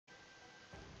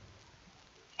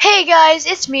Hey guys,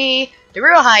 it's me, the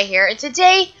Real High here, and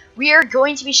today we are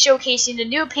going to be showcasing the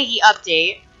new Piggy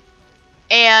update.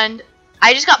 And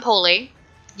I just got Polly.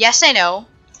 Yes, I know.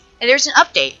 And there's an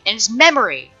update, and it's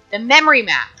memory, the memory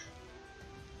map.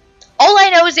 All I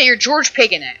know is that you're George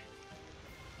Pig in it.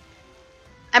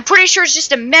 I'm pretty sure it's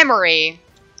just a memory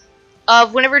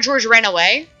of whenever George ran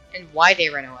away and why they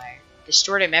ran away.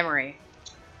 Distorted memory.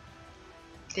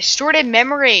 Distorted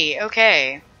memory.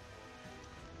 Okay.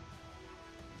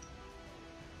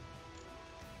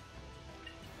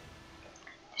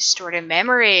 Distorted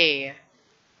memory.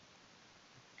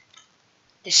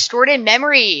 Distorted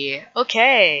memory.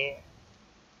 Okay.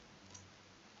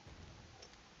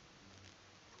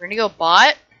 We're gonna go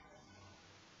bot.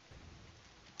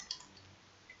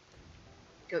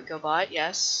 Go bot,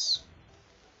 yes.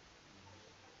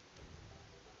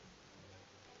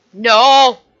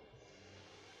 No!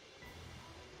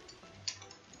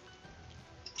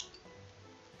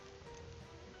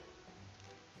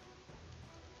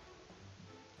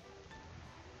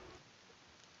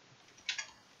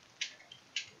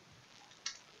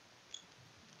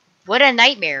 What a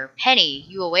nightmare. Penny,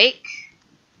 you awake?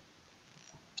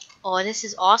 Oh, this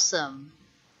is awesome.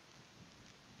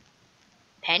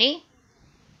 Penny?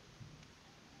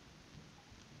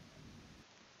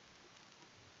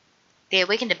 They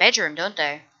awake in the bedroom, don't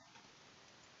they?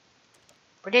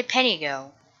 Where did Penny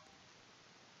go?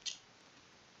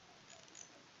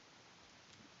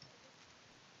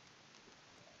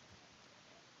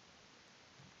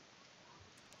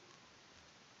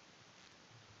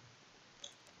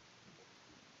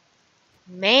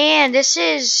 Man, this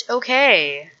is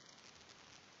okay.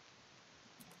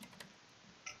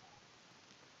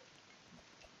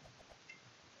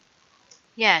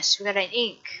 Yes, we got an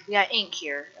ink. We got ink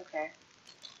here. Okay.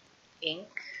 Ink.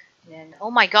 And then,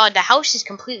 oh my god, the house is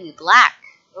completely black.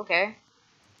 Okay.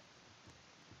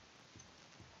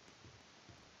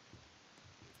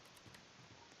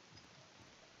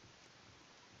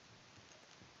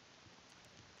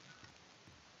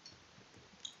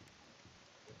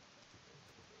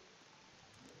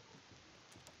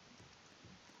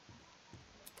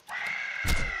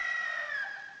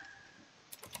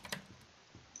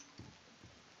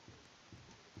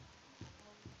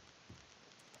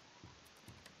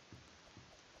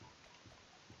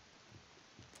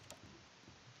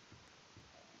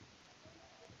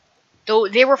 Though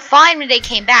they were fine when they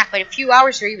came back, but a few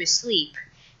hours where he was asleep,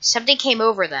 something came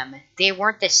over them. They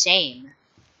weren't the same.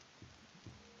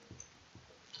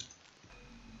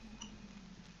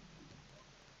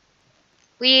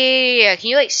 Can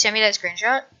you like send me that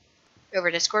screenshot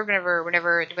over Discord whenever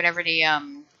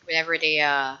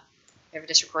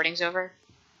this recording's over?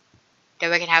 That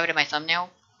way I can have it in my thumbnail.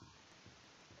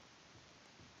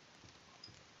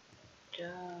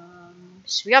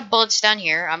 So we got bullets down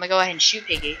here. I'm gonna go ahead and shoot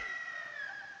Piggy.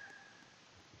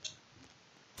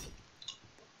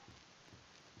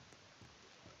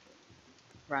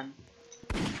 Run.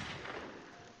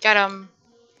 Got him.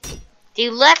 They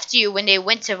left you when they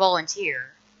went to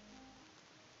volunteer.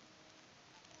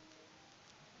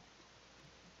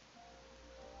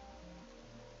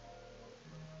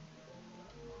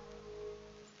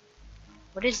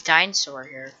 What is dinosaur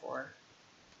here for?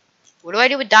 What do I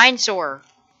do with dinosaur?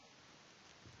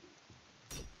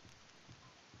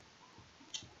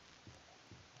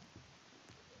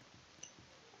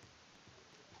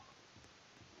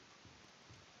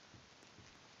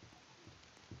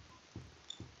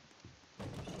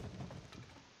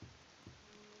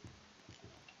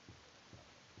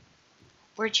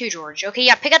 Where to, George? Okay,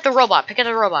 yeah, pick up the robot. Pick up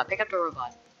the robot. Pick up the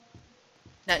robot.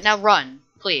 Now run,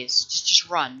 please.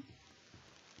 Just run.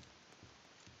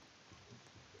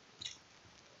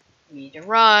 You need to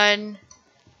run.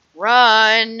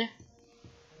 Run.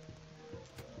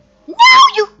 No,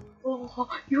 you. Oh,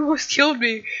 you almost killed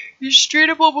me. You straight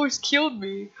up almost killed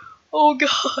me. Oh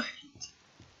god.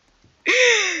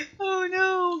 Oh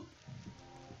no.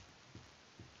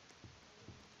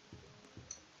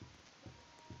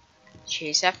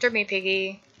 Chase after me,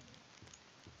 Piggy.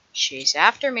 Chase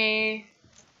after me.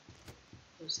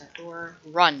 Close that door.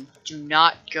 Run. Do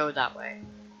not go that way.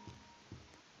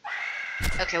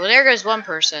 Okay, well there goes one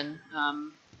person.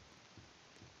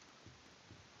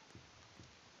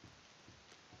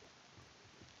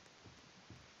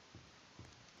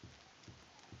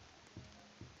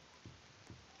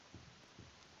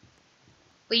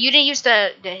 But you didn't use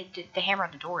the hammer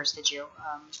on the doors, did you?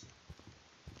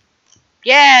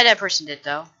 Yeah, that person did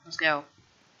though. Let's go.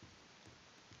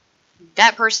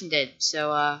 That person did.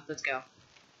 So let's go.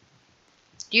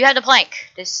 Do you have the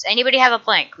plank? Does anybody have a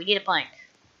plank? We need a plank.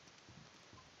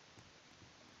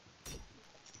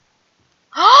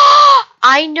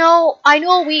 I know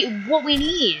what we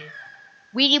need.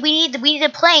 We need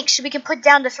the planks so we can put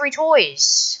down the 3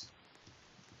 toys.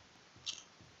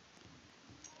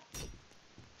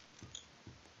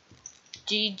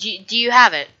 Do you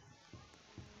have it?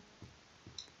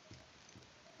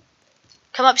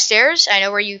 Come upstairs. I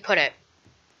know where you put it.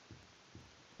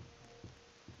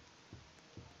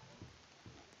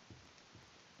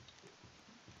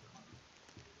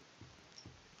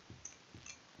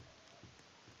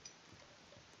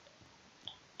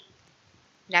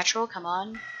 Natural, come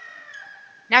on.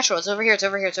 Natural, it's over here, it's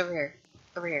over here, it's over here.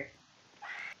 Over here.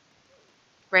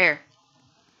 Right here.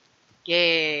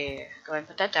 Yeah. Go ahead and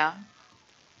put that down.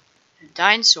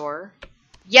 Dinosaur.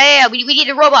 Yeah, we need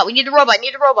a robot, we need a robot,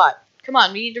 need a robot. Come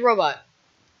on, we need a robot.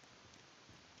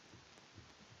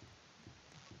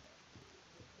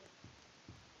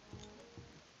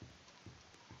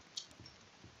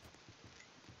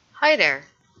 Hi there.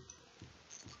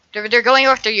 They're going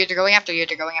after you, they're going after you,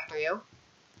 they're going after you.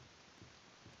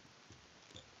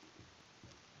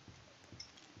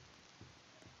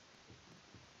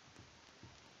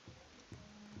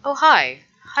 Oh, hi.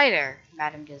 Hi there,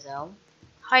 Madam Gazelle.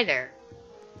 Hi there.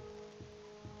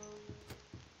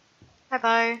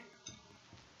 Bye-bye.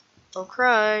 Oh,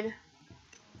 crud.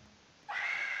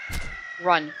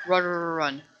 Run. Run, run, run,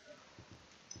 run.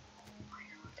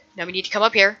 Now we need to come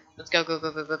up here. Let's go, go,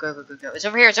 go, go, go, go, go, go, go. It's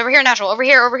over here, Natural. Over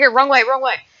here, wrong way, wrong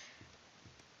way.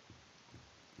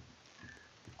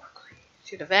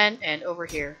 Through the vent and over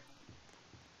here.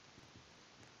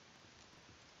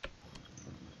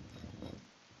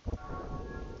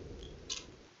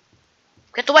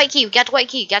 Get the white key, get the white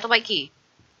key, get the white key.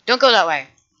 Don't go that way.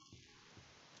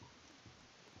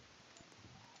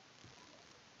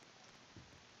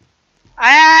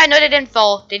 Ah, no, they didn't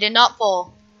fall. They did not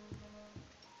fall.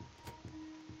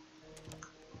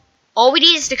 All we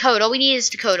need is the code. All we need is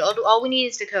the code. All we need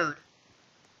is the code.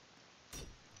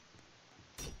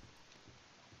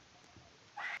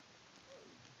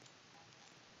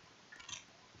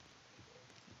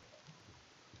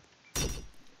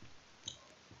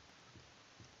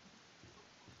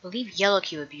 I believe yellow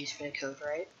key would be used for the code,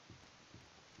 right?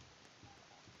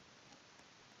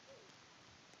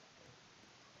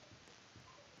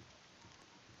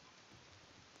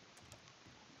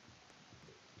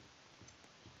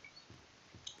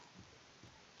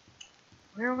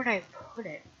 Where would I put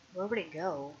it? Where would it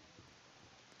go?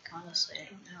 Honestly, I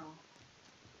don't know.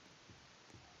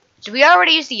 Did we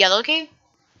already use the yellow key?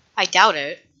 I doubt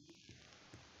it.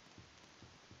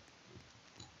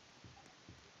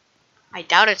 I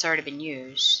doubt it's already been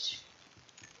used.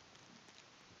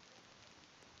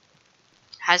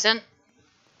 Hasn't?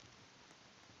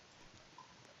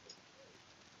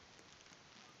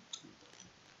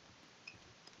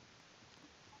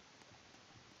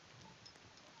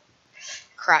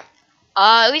 Crap.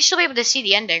 At least you'll be able to see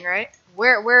the ending, right?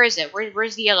 Where is it?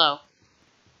 Where's the yellow?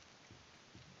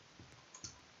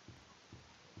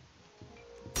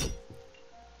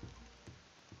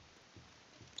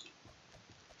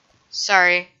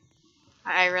 Sorry.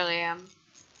 I really am.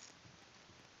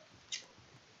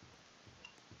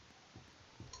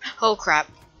 Oh crap.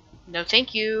 No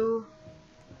thank you.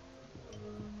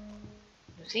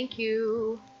 No thank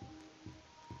you.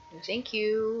 No thank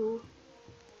you.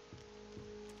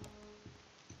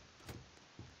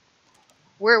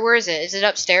 Where is it? Is it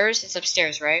upstairs? It's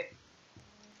upstairs, right?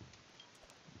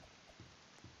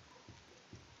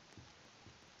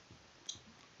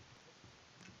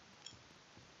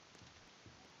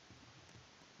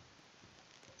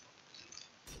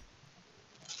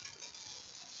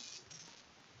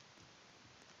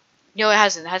 No, it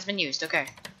hasn't. It has been used. Okay.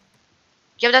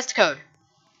 Yeah, that's the code.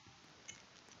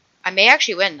 I may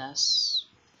actually win this.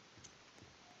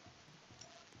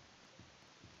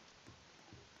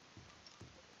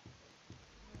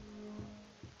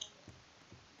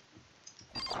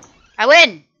 I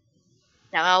win!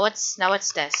 Now what's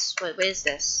this? What is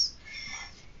this?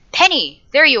 Penny!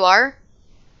 There you are!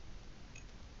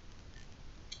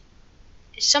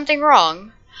 Is something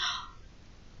wrong?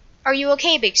 Are you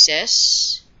okay, big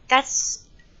sis? That's...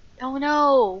 Oh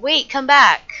no! Wait, come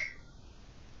back!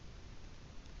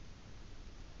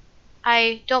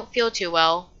 I don't feel too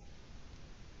well.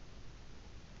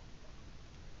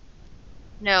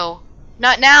 No.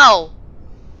 Not now!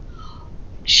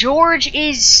 George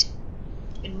is...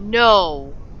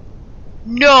 No.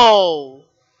 No!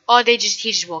 Oh, he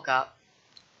just woke up.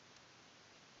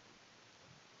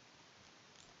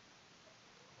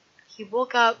 He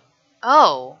woke up...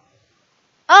 Oh.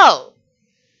 Oh!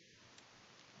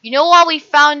 You know how we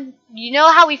found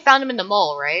him in the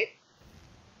mall, right?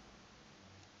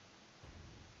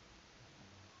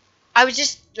 I was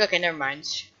just... Okay, never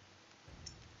mind.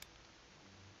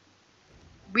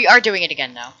 We are doing it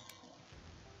again, though.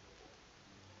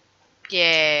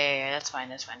 Yeah, that's fine,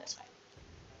 that's fine, that's fine.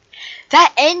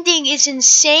 That ending is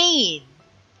insane!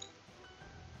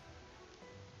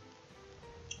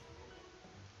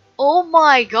 Oh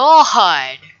my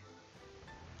god!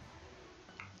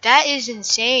 That is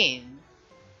insane.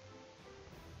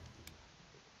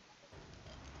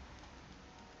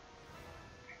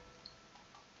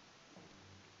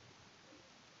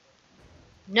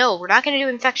 No, we're not going to do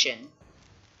infection.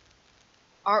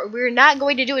 We're not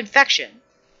going to do infection.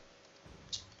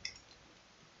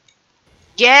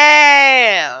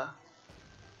 Yeah!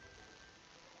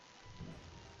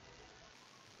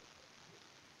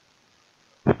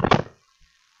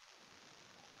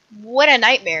 What a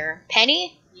nightmare.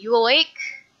 Penny, you awake?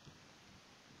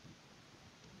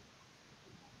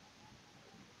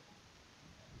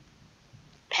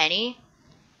 Penny?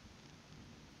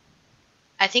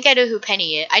 I think I know who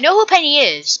Penny is. I know who Penny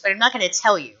is, but I'm not going to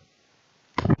tell you.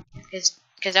 Because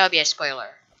that would be a spoiler.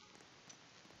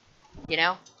 You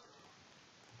know?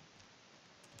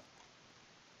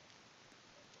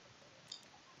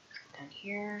 Down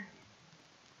here.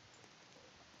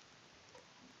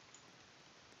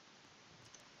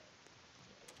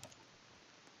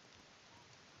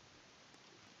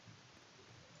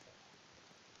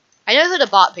 I know who the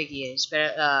bot piggy is,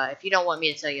 but if you don't want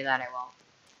me to tell you that, I won't.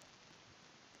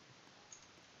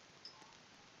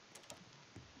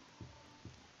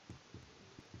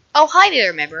 Oh, hi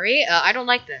there, memory. I don't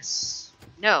like this.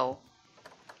 No.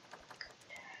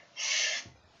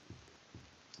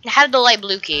 How did the light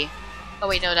blue key? Oh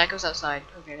wait, no, that goes outside.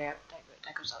 Okay, that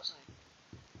goes outside.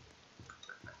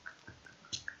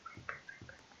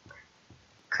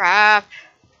 Crap.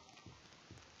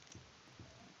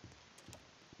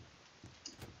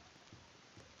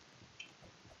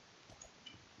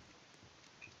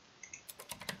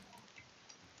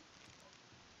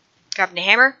 Grabbing the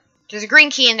hammer. There's a green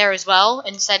key in there as well,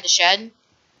 inside the shed.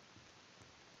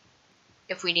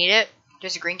 If we need it.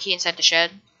 There's a green key inside the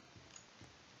shed.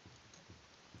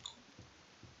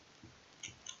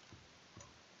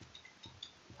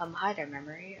 Hi there,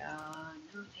 memory.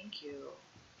 No, thank you.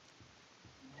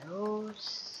 No,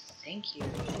 thank you.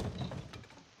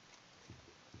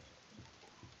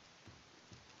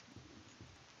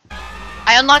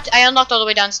 I unlocked all the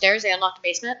way downstairs. I unlocked the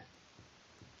basement.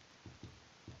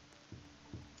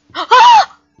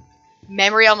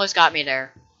 Memory almost got me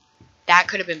there. That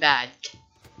could have been bad.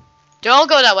 Don't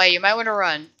go that way. You might want to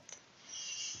run.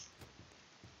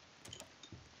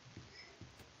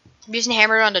 I'm using a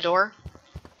hammer on the door.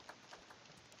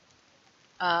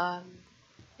 Yeah,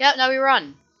 now we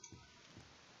run.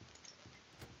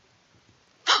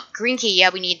 Green key, yeah,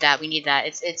 we need that. We need that.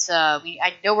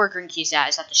 I know where green key's at.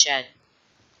 It's at the shed.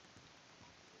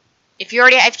 If you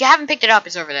haven't picked it up,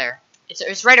 it's over there.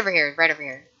 It's right over here. Right over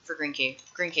here for green key.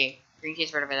 Green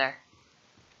key's right over there.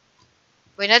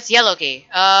 Wait, that's yellow key.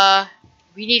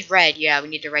 We need red. Yeah, we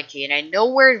need the red key, and I know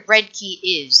where red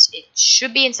key is. It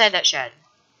should be inside that shed.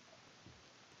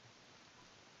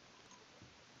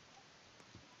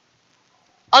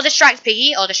 I'll distract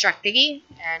Piggy.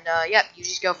 And yep, you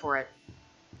just go for it.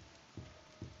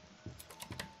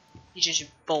 You just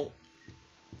bolt.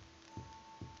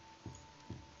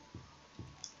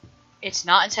 It's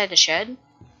not inside the shed?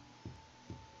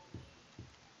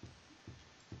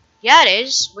 Yeah, it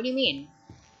is. What do you mean?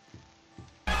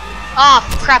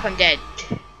 Oh, crap, I'm dead.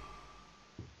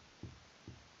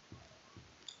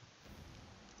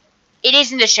 It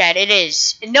is in the shed. It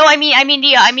is. No, I mean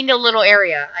the little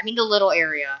area.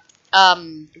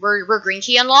 Where green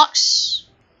key unlocks.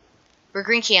 Where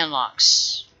green key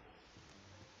unlocks.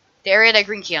 The area that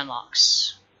green key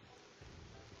unlocks.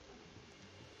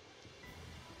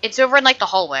 It's over in like the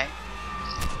hallway.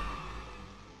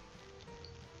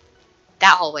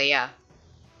 That hallway, yeah.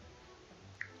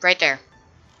 Right there.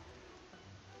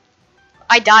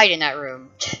 I died in that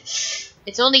room.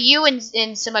 It's only you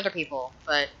and some other people,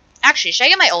 but actually, should I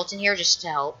get my ult in here just to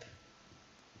help?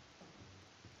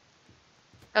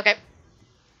 Okay.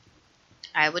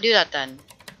 I will do that then.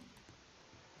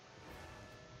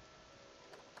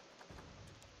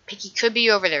 Piggy could be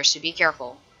over there, so be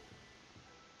careful.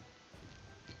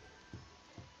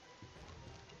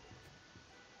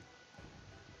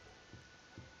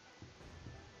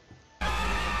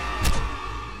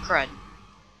 Crud.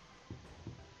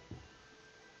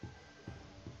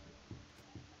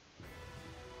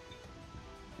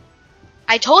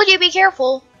 I told you be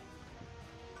careful.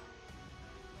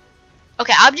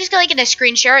 Okay, I'm just gonna get a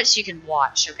screen share it so you can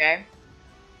watch, okay?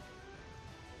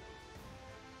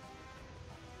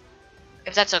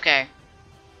 If that's okay.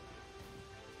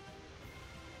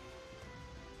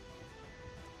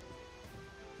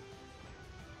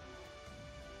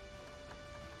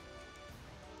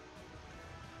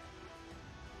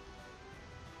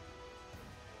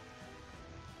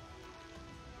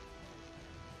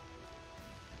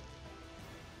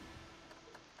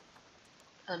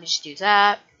 Let me just do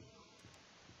that.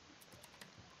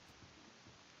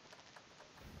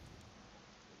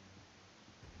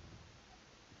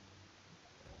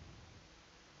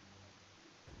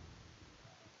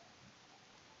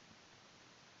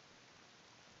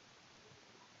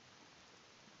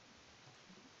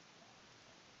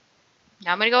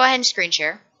 Now I'm going to go ahead and screen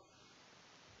share.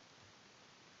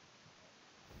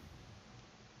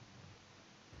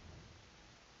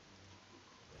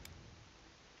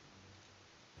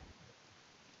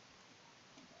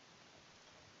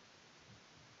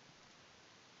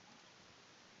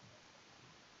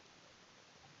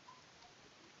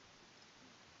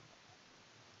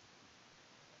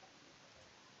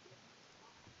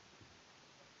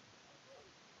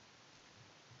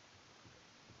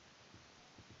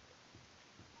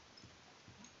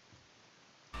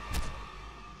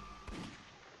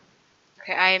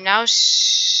 Okay, I am now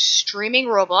streaming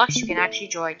Roblox. You can actually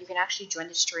join. You can actually join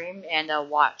the stream and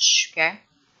watch. Okay.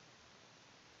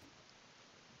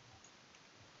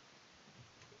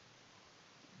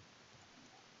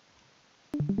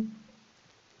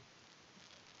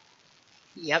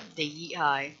 Yep, the Yeet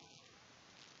High.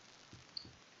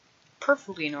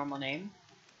 Perfectly normal name.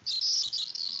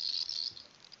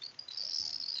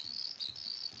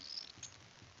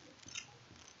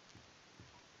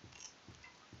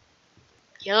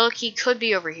 Yellow key could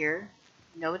be over here.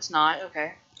 No, it's not.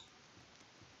 Okay.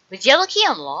 Was yellow key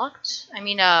unlocked? I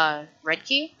mean, red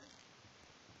key?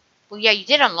 Well, yeah, you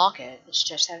did unlock it. It's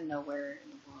just I don't know where in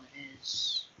the world it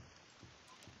is.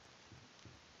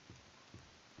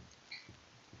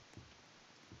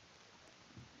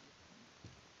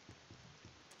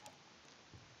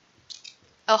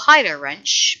 Oh, hi there,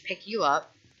 Wrench. Pick you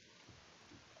up.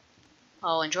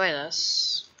 Oh, enjoy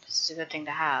this. This is a good thing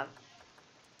to have.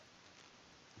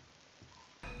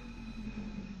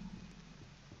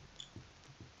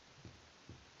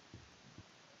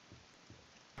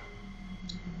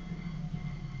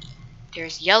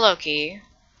 There's yellow key.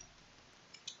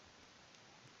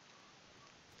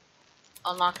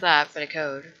 Unlock that for the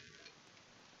code.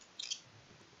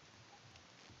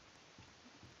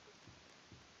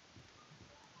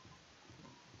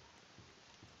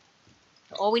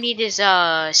 All we need is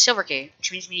silver key,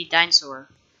 which means we need dinosaur.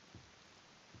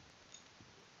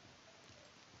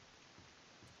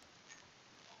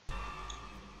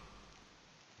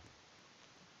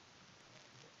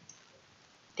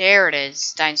 There it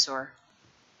is, dinosaur.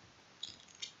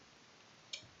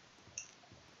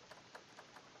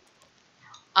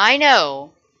 I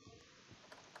know.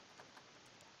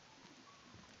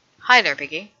 Hi there,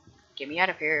 Piggy. Get me out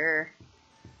of here.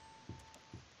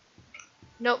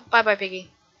 Nope, bye-bye, Piggy.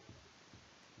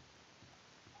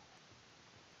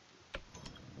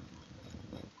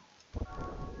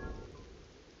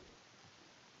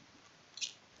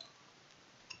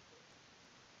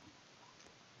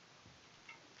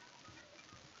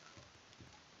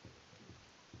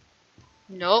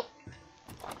 Nope.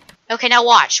 Okay, now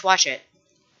watch. Watch it.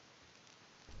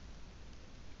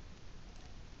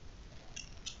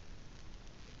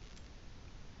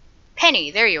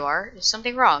 Penny, there you are. Is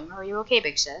something wrong? Are you okay,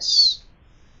 big sis?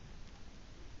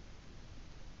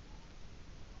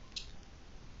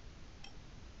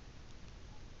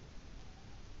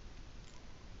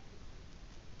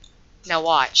 Now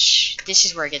watch. This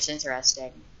is where it gets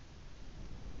interesting.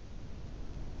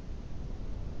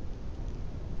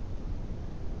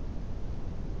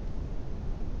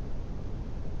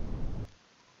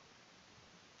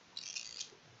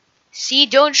 See,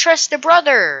 don't trust the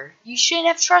brother. You shouldn't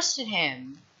have trusted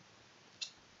him.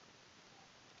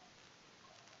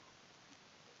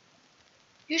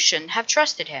 You shouldn't have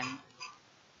trusted him.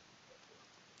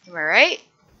 Am I right?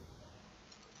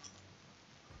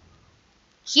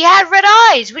 He had red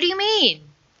eyes. What do you mean?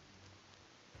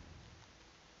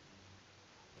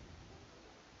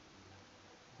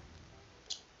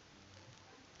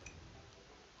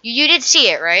 You did see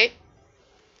it, right?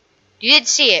 You did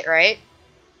see it, right?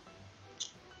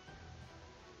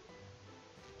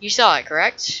 You saw it,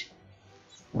 correct?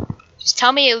 Just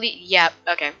tell me at least. Yeah,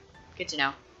 okay. Good to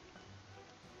know.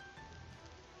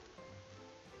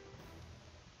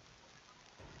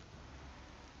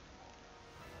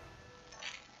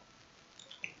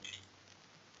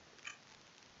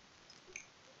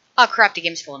 Oh crap, the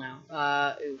game's full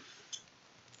now. Oof.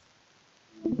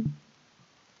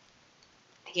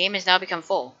 The game has now become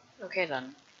full. Okay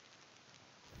then.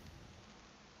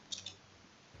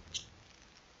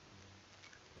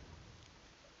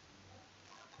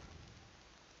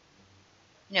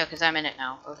 No, because I'm in it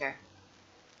now. Okay.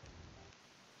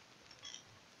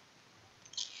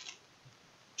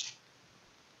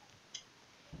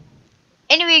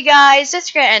 Anyway, guys,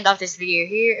 that's gonna end off this video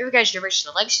here. If you guys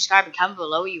enjoyed, like, subscribe, and comment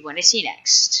below what you want to see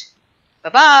next.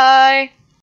 Bye-bye!